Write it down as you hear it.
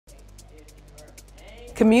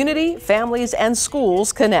Community, families, and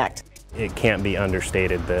schools connect. It can't be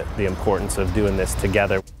understated the importance of doing this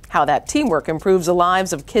together. How that teamwork improves the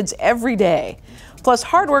lives of kids every day. Plus,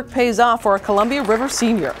 hard work pays off for a Columbia River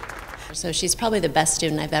senior. So she's probably the best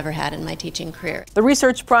student I've ever had in my teaching career. The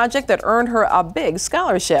research project that earned her a big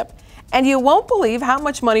scholarship. And you won't believe how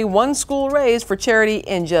much money one school raised for charity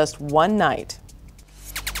in just one night.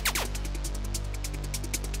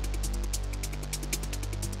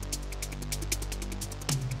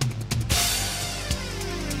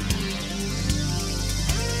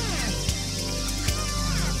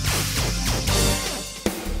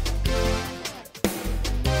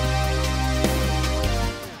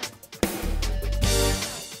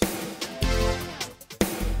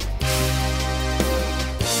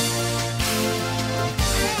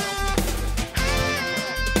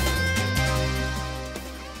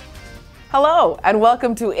 Hello and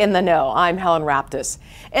welcome to In the Know. I'm Helen Raptis.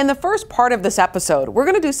 In the first part of this episode, we're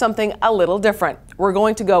going to do something a little different. We're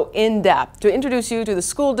going to go in depth to introduce you to the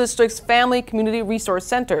school district's family community resource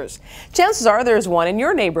centers. Chances are there's one in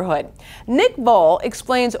your neighborhood. Nick Voll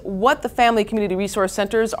explains what the family community resource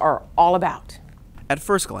centers are all about. At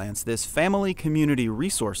first glance, this family community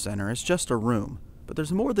resource center is just a room, but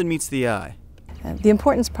there's more than meets the eye. The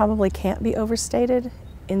importance probably can't be overstated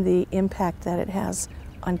in the impact that it has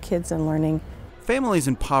on kids and learning. Families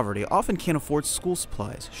in poverty often can't afford school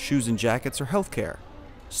supplies, shoes and jackets, or health care.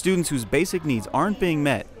 Students whose basic needs aren't being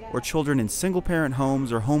met, or children in single-parent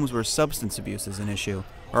homes or homes where substance abuse is an issue,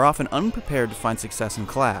 are often unprepared to find success in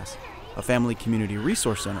class. A family community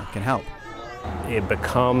resource center can help. It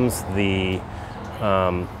becomes the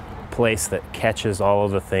place that catches all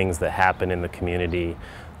of the things that happen in the community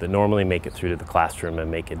that normally make it through to the classroom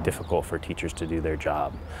and make it difficult for teachers to do their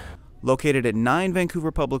job. Located at 9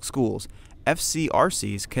 Vancouver public schools,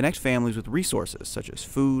 FCRCs connect families with resources such as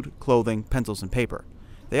food, clothing, pencils, and paper.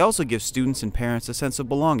 They also give students and parents a sense of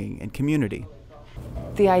belonging and community.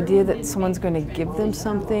 The idea that someone's going to give them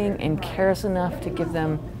something and cares enough to give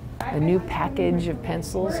them a new package of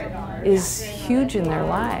pencils is huge in their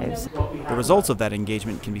lives. The results of that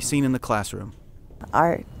engagement can be seen in the classroom.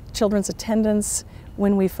 Our children's attendance,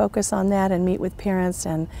 when we focus on that and meet with parents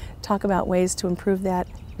and talk about ways to improve that,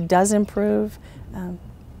 does improve.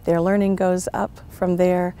 Their learning goes up from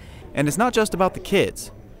there. And it's not just about the kids.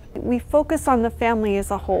 We focus on the family as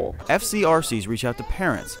a whole. FCRCs reach out to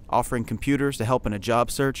parents, offering computers to help in a job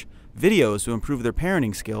search, videos to improve their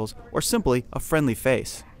parenting skills, or simply a friendly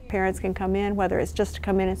face. Parents can come in, whether it's just to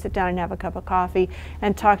come in and sit down and have a cup of coffee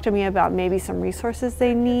and talk to me about maybe some resources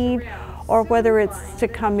they need, or whether it's to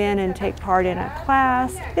come in and take part in a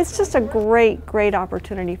class. It's just a great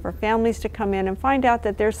opportunity for families to come in and find out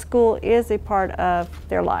that their school is a part of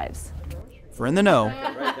their lives. For In the Know,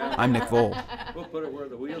 I'm Nick Voll.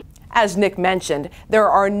 As Nick mentioned, there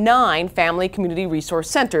are 9 family community resource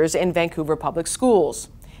centers in Vancouver Public Schools.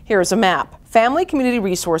 Here's a map. Family community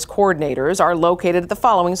resource coordinators are located at the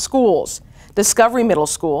following schools: Discovery Middle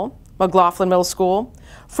School, McLaughlin Middle School,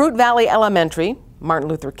 Fruit Valley Elementary, Martin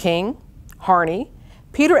Luther King, Harney,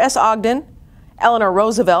 Peter S. Ogden, Eleanor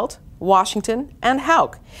Roosevelt, Washington, and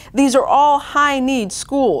Hauk. These are all high-need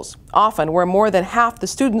schools, often where more than half the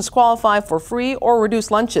students qualify for free or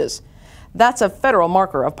reduced lunches. That's a federal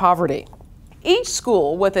marker of poverty. Each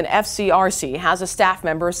school with an FCRC has a staff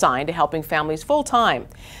member assigned to helping families full-time.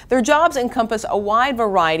 Their jobs encompass a wide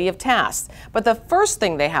variety of tasks, but the first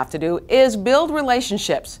thing they have to do is build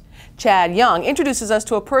relationships. Chad Young introduces us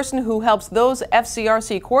to a person who helps those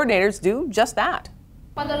FCRC coordinators do just that.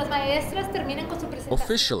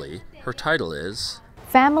 Officially, her title is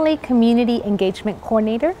Family Community Engagement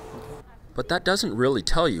Coordinator. But that doesn't really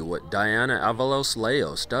tell you what Diana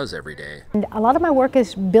Avalos-Leos does every day. And a lot of my work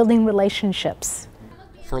is building relationships.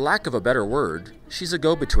 For lack of a better word, she's a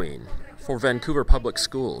go-between for Vancouver Public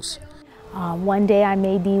Schools. One day I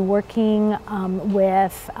may be working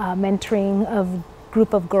with mentoring of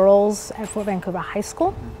group of girls at Vancouver High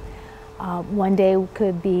School. One day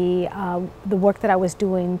could be the work that I was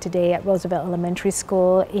doing today at Roosevelt Elementary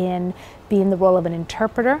School in being the role of an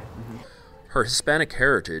interpreter. Her Hispanic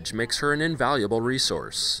heritage makes her an invaluable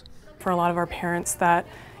resource. For a lot of our parents that,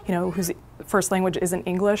 whose first language isn't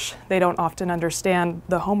English, they don't often understand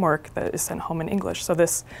the homework that is sent home in English. So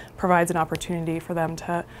this provides an opportunity for them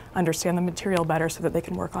to understand the material better so that they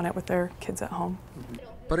can work on it with their kids at home.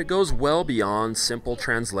 But it goes well beyond simple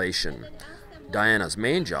translation. Diana's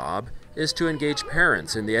main job is to engage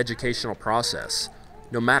parents in the educational process,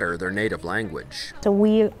 no matter their native language. So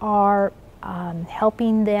we are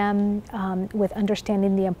helping them with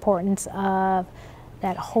understanding the importance of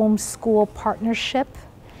that homeschool partnership.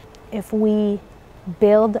 If we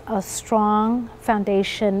build a strong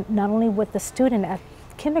foundation, not only with the student at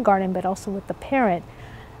kindergarten, but also with the parent.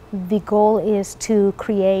 The goal is to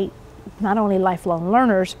create not only lifelong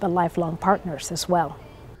learners, but lifelong partners as well.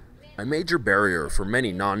 A major barrier for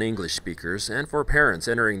many non-English speakers and for parents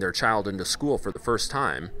entering their child into school for the first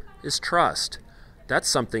time is trust. That's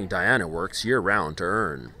something Diana works year-round to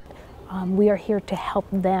earn. We are here to help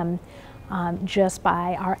them just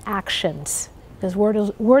by our actions. Because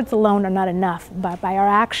words alone are not enough, but by our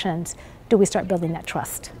actions do we start building that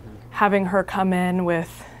trust. Having her come in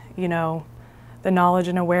with, the knowledge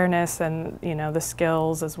and awareness and, the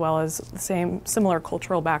skills as well as the similar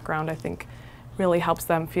cultural background, I think really helps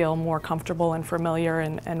them feel more comfortable and familiar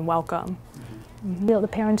and welcome. The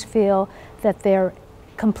parents feel that they're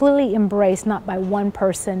completely embraced not by one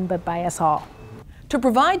person, but by us all. To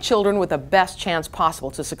provide children with the best chance possible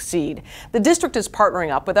to succeed, the district is partnering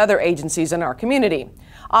up with other agencies in our community.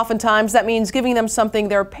 Oftentimes, that means giving them something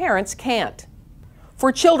their parents can't.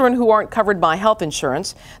 For children who aren't covered by health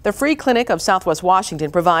insurance, the Free Clinic of Southwest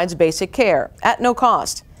Washington provides basic care at no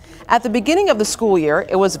cost. At the beginning of the school year,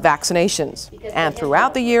 it was vaccinations. And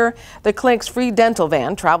throughout the year, the clinic's free dental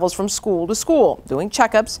van travels from school to school, doing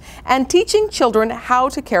checkups and teaching children how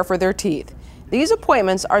to care for their teeth. These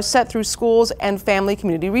appointments are set through schools and family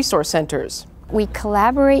community resource centers. We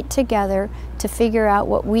collaborate together to figure out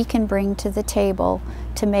what we can bring to the table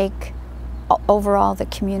to make overall the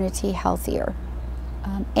community healthier.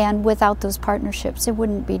 And without those partnerships, it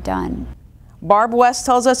wouldn't be done. Barb West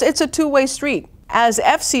tells us it's a two-way street. As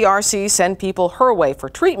FCRC send people her way for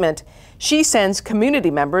treatment, she sends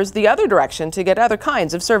community members the other direction to get other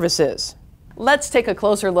kinds of services. Let's take a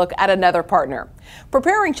closer look at another partner.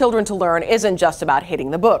 Preparing children to learn isn't just about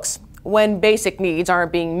hitting the books. When basic needs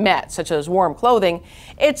aren't being met, such as warm clothing,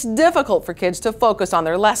 it's difficult for kids to focus on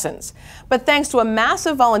their lessons. But thanks to a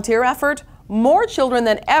massive volunteer effort, more children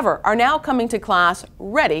than ever are now coming to class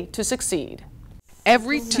ready to succeed.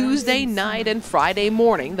 Every Tuesday night and Friday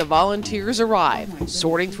morning, the volunteers arrive,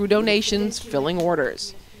 sorting through donations, filling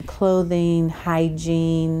orders. Clothing,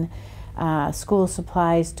 hygiene, school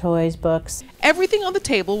supplies, toys, books. Everything on the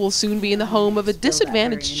table will soon be in the home of a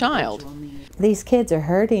disadvantaged child. These kids are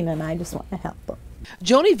hurting and I just want to help them.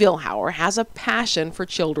 Joni Vilhauer has a passion for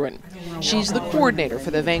children. She's the coordinator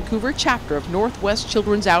for the Vancouver chapter of Northwest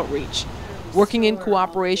Children's Outreach. Working in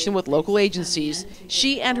cooperation with local agencies,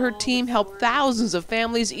 she and her team help thousands of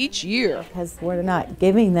families each year. Because we're not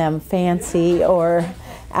giving them fancy or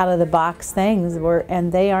out-of-the-box things,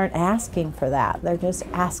 and they aren't asking for that. They're just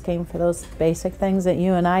asking for those basic things that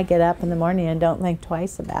you and I get up in the morning and don't think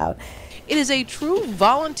twice about. It is a true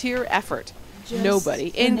volunteer effort.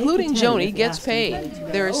 Nobody, including Joni, gets paid.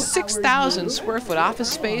 Their 6,000 square foot office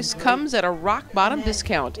space comes at a rock-bottom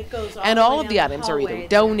discount, and all of the items are either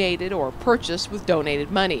donated or purchased with donated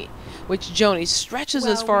money, which Joni stretches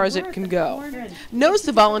as far as it can go. Notice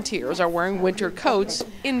the volunteers are wearing winter coats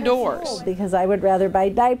indoors. Because I would rather buy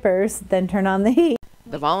diapers than turn on the heat.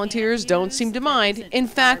 The volunteers don't seem to mind. In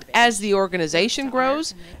fact, as the organization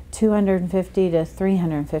grows, 250 to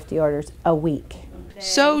 350 orders a week.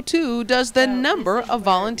 So too does the number of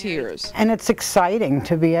volunteers. And it's exciting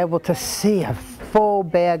to be able to see a full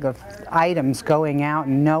bag of items going out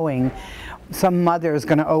and knowing some mother is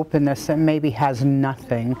going to open this and maybe has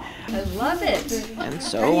nothing. I love it. And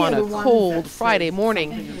so on a cold Friday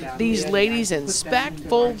morning, these ladies inspect,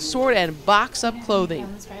 fold, sort, and box up clothing,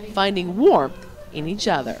 finding warmth in each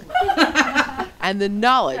other. And the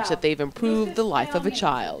knowledge that they've improved the life of a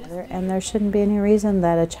child. And there shouldn't be any reason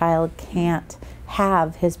that a child can't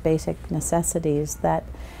have his basic necessities that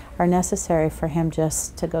are necessary for him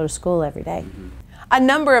just to go to school every day. A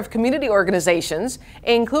number of community organizations,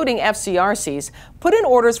 including FCRCs, put in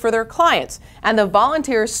orders for their clients, and the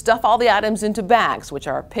volunteers stuff all the items into bags, which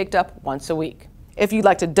are picked up once a week. If you'd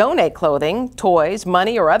like to donate clothing, toys,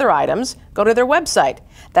 money, or other items, go to their website.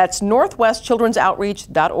 That's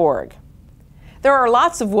northwestchildren'soutreach.org. There are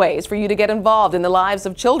lots of ways for you to get involved in the lives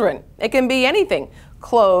of children. It can be anything: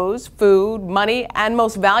 clothes, food, money, and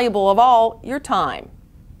most valuable of all, your time.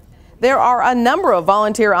 There are a number of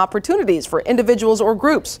volunteer opportunities for individuals or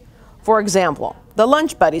groups. For example, the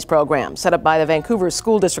Lunch Buddies program, set up by the Vancouver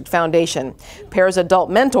School District Foundation, pairs adult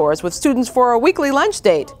mentors with students for a weekly lunch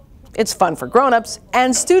date. It's fun for grown-ups,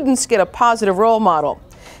 and students get a positive role model.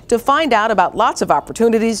 To find out about lots of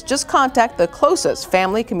opportunities, just contact the closest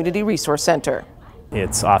Family Community Resource Center.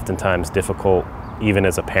 It's oftentimes difficult, even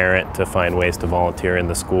as a parent, to find ways to volunteer in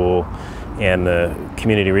the school, and the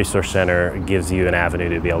Community Resource Center gives you an avenue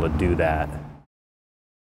to be able to do that.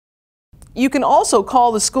 You can also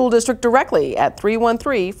call the school district directly at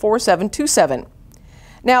 313-4727.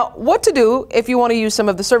 Now, what to do if you want to use some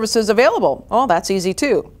of the services available? Well, that's easy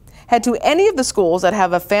too. Head to any of the schools that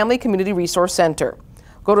have a Family Community Resource Center.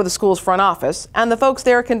 Go to the school's front office, and the folks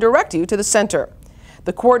there can direct you to the center.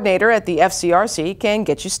 The coordinator at the FCRC can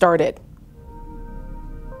get you started.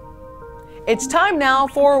 It's time now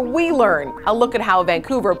for We Learn, a look at how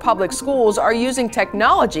Vancouver public schools are using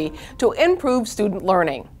technology to improve student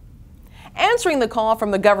learning. Answering the call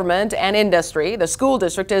from the government and industry, the school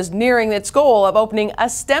district is nearing its goal of opening a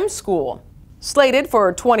STEM school. Slated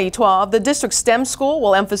for 2012, the district's STEM school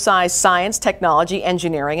will emphasize science, technology,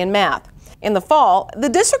 engineering, and math. In the fall, the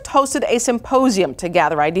district hosted a symposium to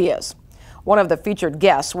gather ideas. One of the featured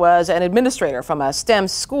guests was an administrator from a STEM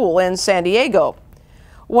school in San Diego.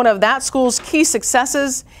 One of that school's key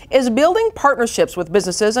successes is building partnerships with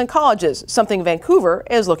businesses and colleges, something Vancouver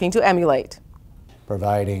is looking to emulate.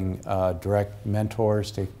 Providing direct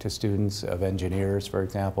mentors to students of engineers, for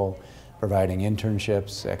example, providing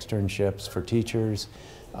internships, externships for teachers.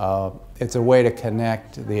 It's a way to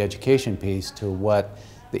connect the education piece to what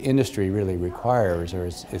the industry really requires or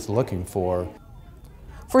is looking for.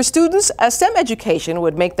 For students, a STEM education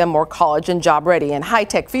would make them more college and job ready in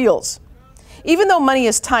high-tech fields. Even though money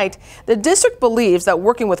is tight, the district believes that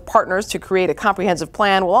working with partners to create a comprehensive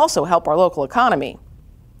plan will also help our local economy.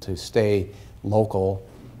 To stay local,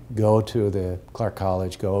 go to the Clark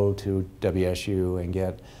College, go to WSU and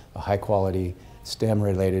get a high-quality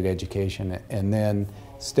STEM-related education, and then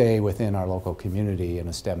stay within our local community in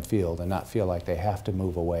a STEM field and not feel like they have to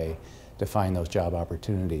move away to find those job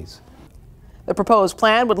opportunities. The proposed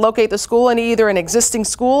plan would locate the school in either an existing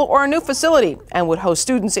school or a new facility and would host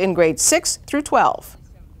students in grades 6 through 12.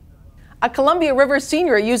 A Columbia River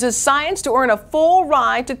senior uses science to earn a full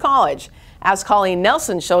ride to college. As Colleen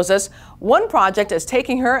Nelson shows us, one project is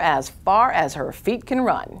taking her as far as her feet can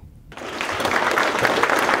run.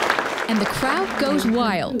 And the crowd goes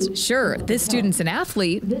wild. Sure, this student's an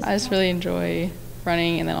athlete. I just really enjoy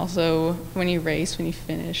running, and then also when you race, when you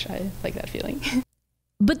finish, I like that feeling.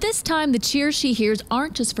 But this time, the cheers she hears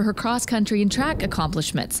aren't just for her cross-country and track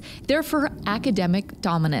accomplishments. They're for her academic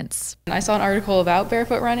dominance. I saw an article about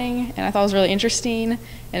barefoot running, and I thought it was really interesting,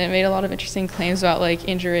 and it made a lot of interesting claims about like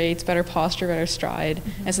injury rates, better posture, better stride,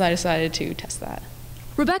 and so I decided to test that.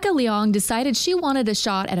 Rebecca Leong decided she wanted a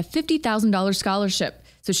shot at a $50,000 scholarship,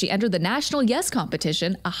 so she entered the National Yes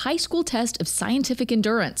competition, a high school test of scientific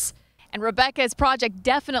endurance. And Rebecca's project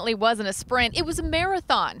definitely wasn't a sprint, it was a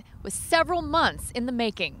marathon with several months in the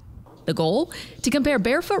making. The goal? To compare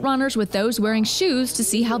barefoot runners with those wearing shoes to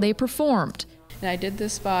see how they performed. And I did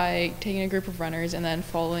this by taking a group of runners and then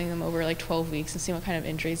following them over like 12 weeks and seeing what kind of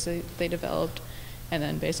injuries they developed. And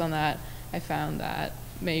then based on that, I found that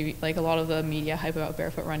maybe like a lot of the media hype about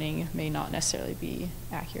barefoot running may not necessarily be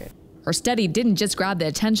accurate. Her study didn't just grab the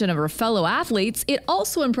attention of her fellow athletes, it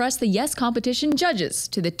also impressed the Yes competition judges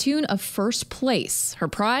to the tune of first place. Her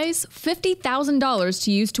prize, $50,000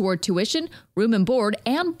 to use toward tuition, room and board,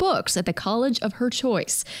 and books at the college of her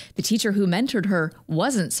choice. The teacher who mentored her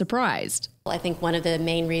wasn't surprised. I think one of the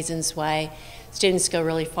main reasons why students go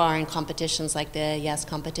really far in competitions like the Yes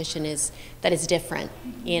competition is that it's different.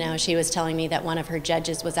 You know, she was telling me that one of her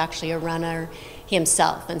judges was actually a runner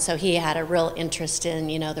himself, and so he had a real interest in,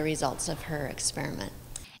 you know, the results of her experiment.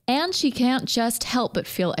 And she can't just help but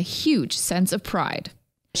feel a huge sense of pride.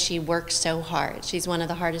 She works so hard. She's one of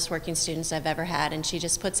the hardest working students I've ever had, and she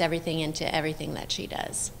just puts everything into everything that she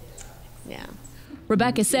does. Yeah.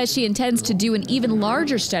 Rebecca says she intends to do an even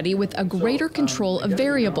larger study with a greater control of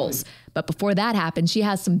variables. But before that happens, she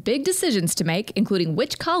has some big decisions to make, including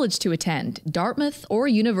which college to attend, Dartmouth or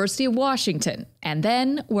University of Washington, and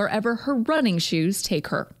then wherever her running shoes take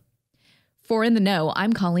her. For In the Know,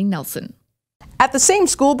 I'm Colleen Nelson. At the same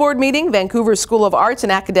school board meeting, Vancouver School of Arts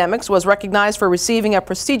and Academics was recognized for receiving a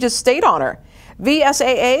prestigious state honor.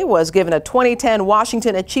 VSAA was given a 2010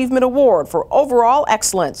 Washington Achievement Award for overall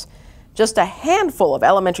excellence. Just a handful of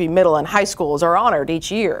elementary, middle, and high schools are honored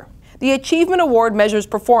each year. The Achievement Award measures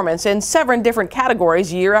performance in 7 different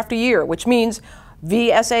categories year after year, which means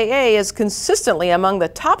VSAA is consistently among the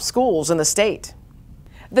top schools in the state.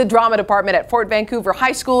 The drama department at Fort Vancouver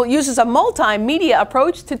High School uses a multimedia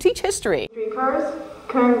approach to teach history. Streetcars,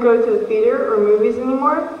 couldn't go to the theater or movies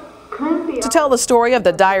anymore. To tell the story of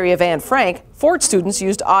the Diary of Anne Frank, Fort students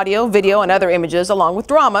used audio, video, and other images along with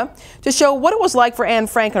drama to show what it was like for Anne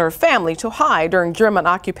Frank and her family to hide during German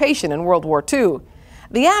occupation in World War II.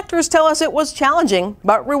 The actors tell us it was challenging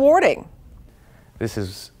but rewarding. This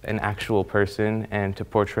is an actual person, and to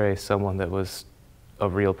portray someone that was a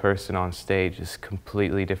real person on stage is a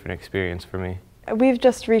completely different experience for me. We've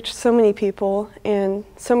just reached so many people, and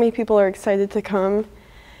so many people are excited to come.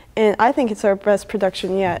 and I think it's our best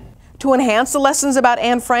production yet. To enhance the lessons about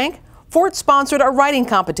Anne Frank, Fort sponsored a writing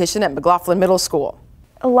competition at McLaughlin Middle School.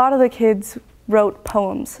 A lot of the kids wrote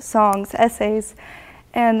poems, songs, essays,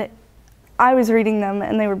 and I was reading them,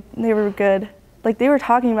 and they were good. Like, they were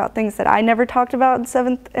talking about things that I never talked about in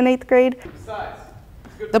 7th and 8th grade.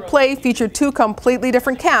 The play featured 2 completely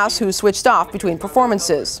different casts who switched off between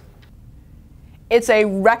performances. It's a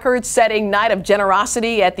record-setting night of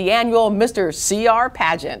generosity at the annual Mr. CR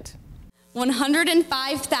pageant.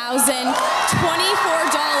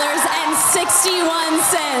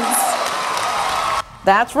 $105,024.61.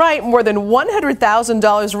 That's right, more than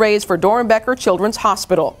 $100,000 raised for Dornbecker Children's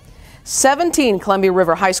Hospital. 17 Columbia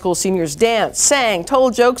River High School seniors danced, sang,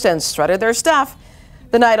 told jokes, and strutted their stuff.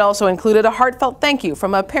 The night also included a heartfelt thank you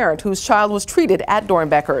from a parent whose child was treated at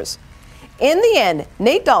Dornbecker's. In the end,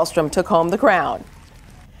 Nate Dahlstrom took home the crown.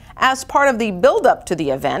 As part of the build-up to the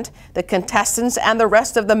event, the contestants and the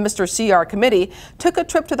rest of the Mr. CR committee took a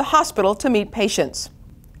trip to the hospital to meet patients.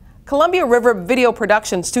 Columbia River video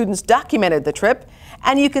production students documented the trip,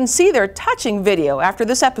 and you can see their touching video after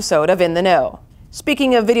this episode of In the Know.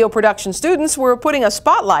 Speaking of video production students, we're putting a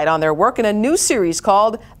spotlight on their work in a new series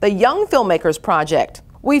called The Young Filmmakers Project.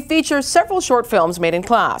 We feature several short films made in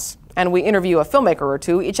class, and we interview a filmmaker or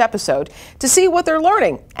 2 each episode to see what they're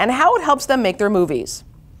learning and how it helps them make their movies.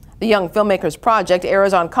 The Young Filmmakers Project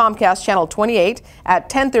airs on Comcast Channel 28 at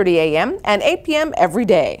 10:30 a.m. and 8 p.m. every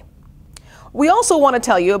day. We also want to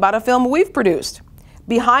tell you about a film we've produced.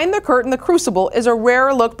 Behind the Curtain, The Crucible is a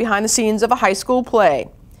rare look behind the scenes of a high school play.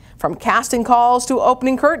 From casting calls to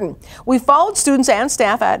opening curtain, we followed students and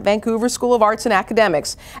staff at Vancouver School of Arts and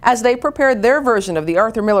Academics as they prepared their version of the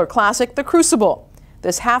Arthur Miller classic, The Crucible.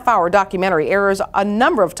 This half-hour documentary airs a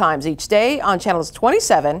number of times each day on channels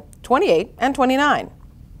 27, 28, and 29.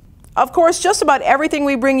 Of course, just about everything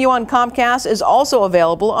we bring you on Comcast is also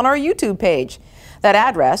available on our YouTube page. That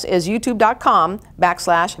address is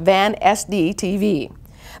youtube.com/VanSDTV.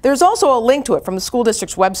 There's also a link to it from the school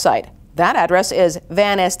district's website. That address is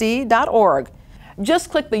vansd.org.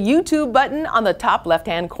 Just click the YouTube button on the top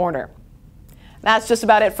left-hand corner. That's just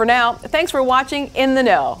about it for now. Thanks for watching In the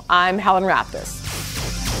Know. I'm Helen Raptis.